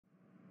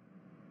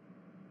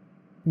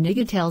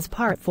NiggaTales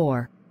Part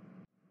 4.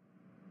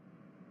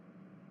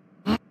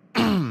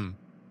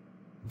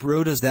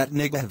 Bro, does that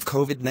nigga have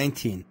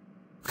COVID-19?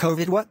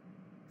 COVID what?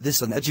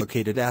 This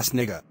uneducated ass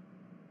nigga.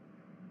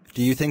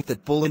 Do you think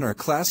that bull in our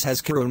class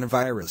has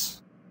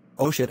coronavirus?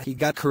 Oh shit, he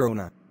got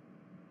corona.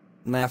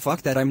 Nah,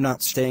 fuck that, I'm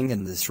not staying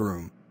in this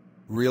room.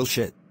 Real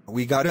shit,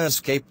 we gotta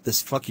escape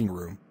this fucking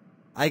room.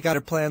 I got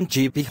a plan,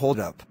 GP, hold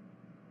up.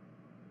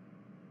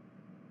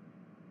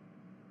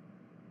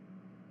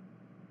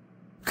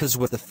 Cause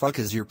what the fuck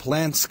is your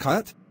plan,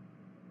 Scott?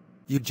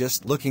 You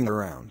just looking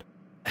around.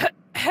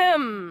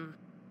 Ahem.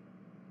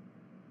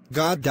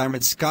 God damn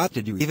it, Scott,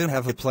 did you even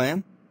have a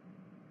plan?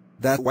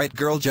 That white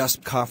girl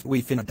just coughed,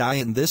 we finna die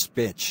in this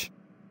bitch.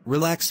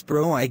 Relax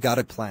bro, I got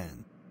a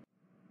plan.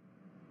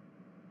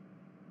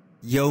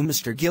 Yo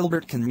Mr.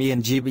 Gilbert, can me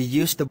and GB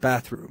use the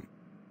bathroom?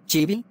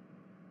 GB?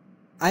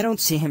 I don't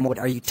see him, what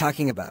are you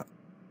talking about?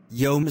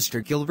 Yo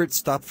Mr. Gilbert,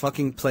 stop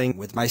fucking playing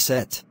with my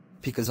set,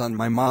 because on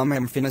my mom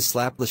I'm finna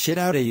slap the shit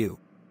out of you.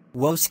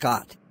 Whoa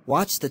Scott,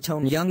 watch the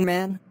tone young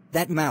man,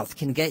 that mouth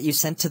can get you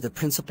sent to the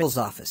principal's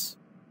office.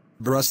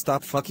 Bruh,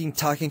 stop fucking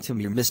talking to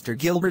me Mr.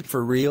 Gilbert,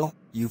 for real,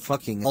 you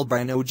fucking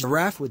albino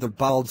giraffe with a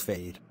bald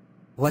fade.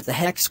 What the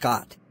heck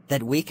Scott,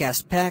 that weak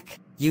ass peck,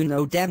 you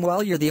know damn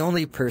well you're the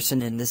only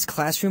person in this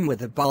classroom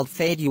with a bald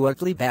fade, you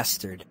ugly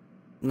bastard.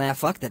 Nah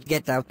fuck that,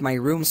 get out my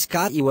room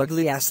Scott, you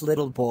ugly ass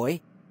little boy.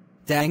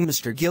 Dang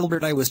Mr.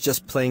 Gilbert, I was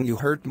just playing, you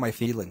hurt my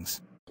feelings.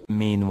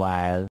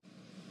 Meanwhile.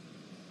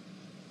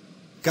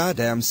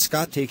 Goddamn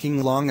Scott,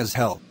 taking long as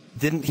hell.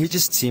 Didn't he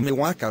just see me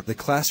walk out the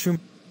classroom?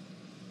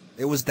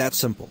 It was that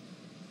simple.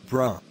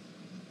 Bruh.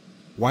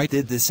 Why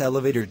did this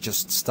elevator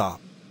just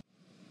stop?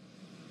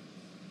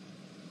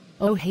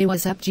 Oh hey,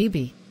 what's up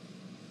GB?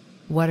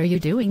 What are you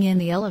doing in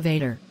the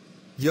elevator?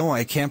 Yo,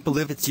 I can't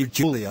believe it's you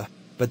Julia,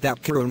 but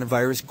that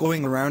coronavirus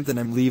going around and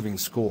I'm leaving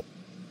school.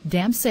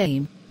 Damn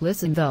same,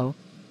 listen though.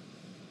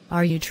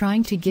 Are you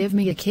trying to give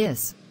me a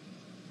kiss?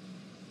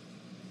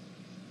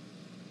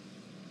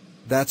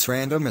 That's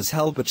random as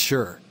hell, but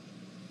sure.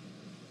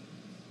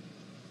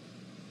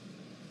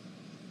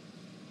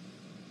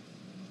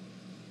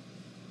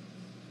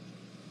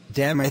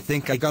 Damn, I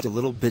think I got a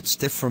little bit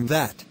stiff from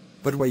that,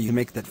 but why you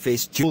make that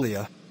face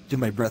Julia, do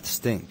my breath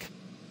stink?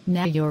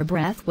 Now your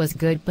breath was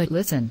good, but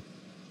listen.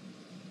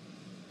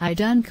 I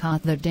done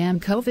caught the damn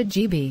COVID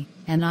GB,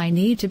 and I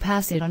need to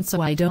pass it on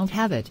so I don't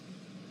have it.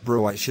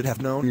 Bro, I should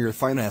have known your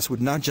fine ass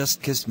would not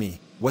just kiss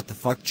me. What the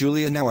fuck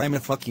Julia, now I'ma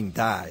fucking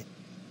die.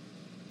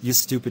 You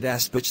stupid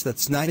ass bitch,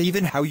 that's not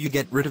even how you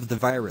get rid of the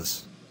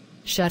virus.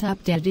 Shut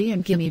up daddy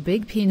and gimme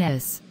big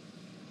penis.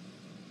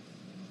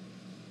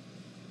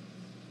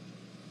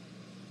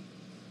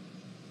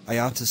 I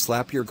ought to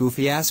slap your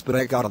goofy ass, but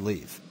I gotta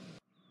leave.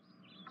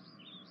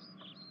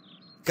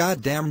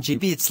 Goddamn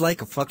GB, it's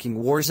like a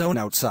fucking war zone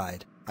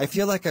outside. I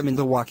feel like I'm in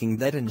The Walking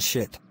Dead and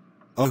shit.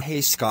 Oh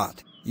hey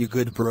Scott, you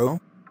good bro?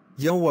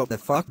 Yo, what the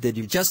fuck did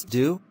you just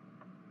do?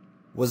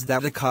 Was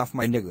that a cough,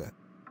 my nigga?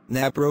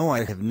 Nah bro,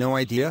 I have no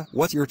idea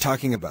what you're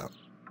talking about.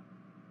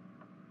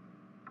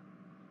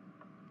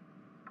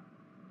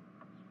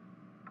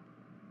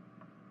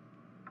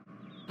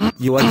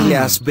 You ugly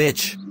ass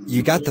bitch,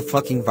 you got the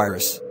fucking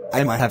virus.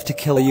 I might have to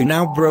kill you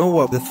now bro,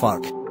 what the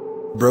fuck?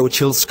 Bro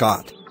chill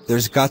Scott,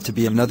 there's got to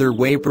be another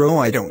way bro,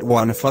 I don't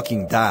wanna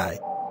fucking die.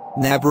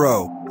 Nah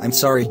bro, I'm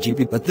sorry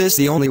GB, but this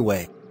the only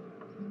way.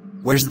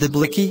 Where's the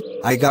blicky?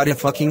 I gotta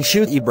fucking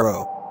shoot you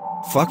bro.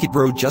 Fuck it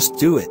bro, just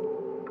do it.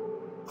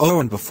 Oh,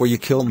 and before you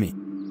kill me,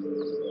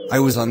 I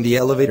was on the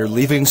elevator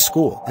leaving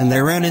school and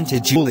I ran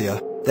into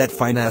Julia, that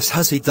fine ass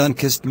hussy done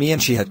kissed me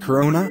and she had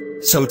corona,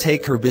 so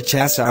take her bitch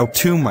ass out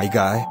too my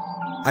guy.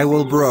 I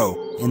will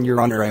bro, in your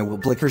honor I will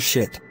blick her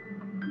shit.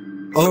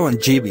 Oh and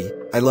GB,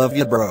 I love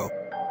you bro.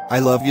 I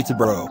love you too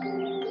bro.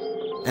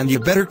 And you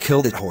better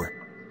kill that whore.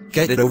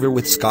 Get it over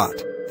with Scott,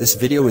 this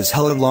video is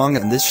hella long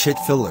and this shit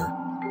filler.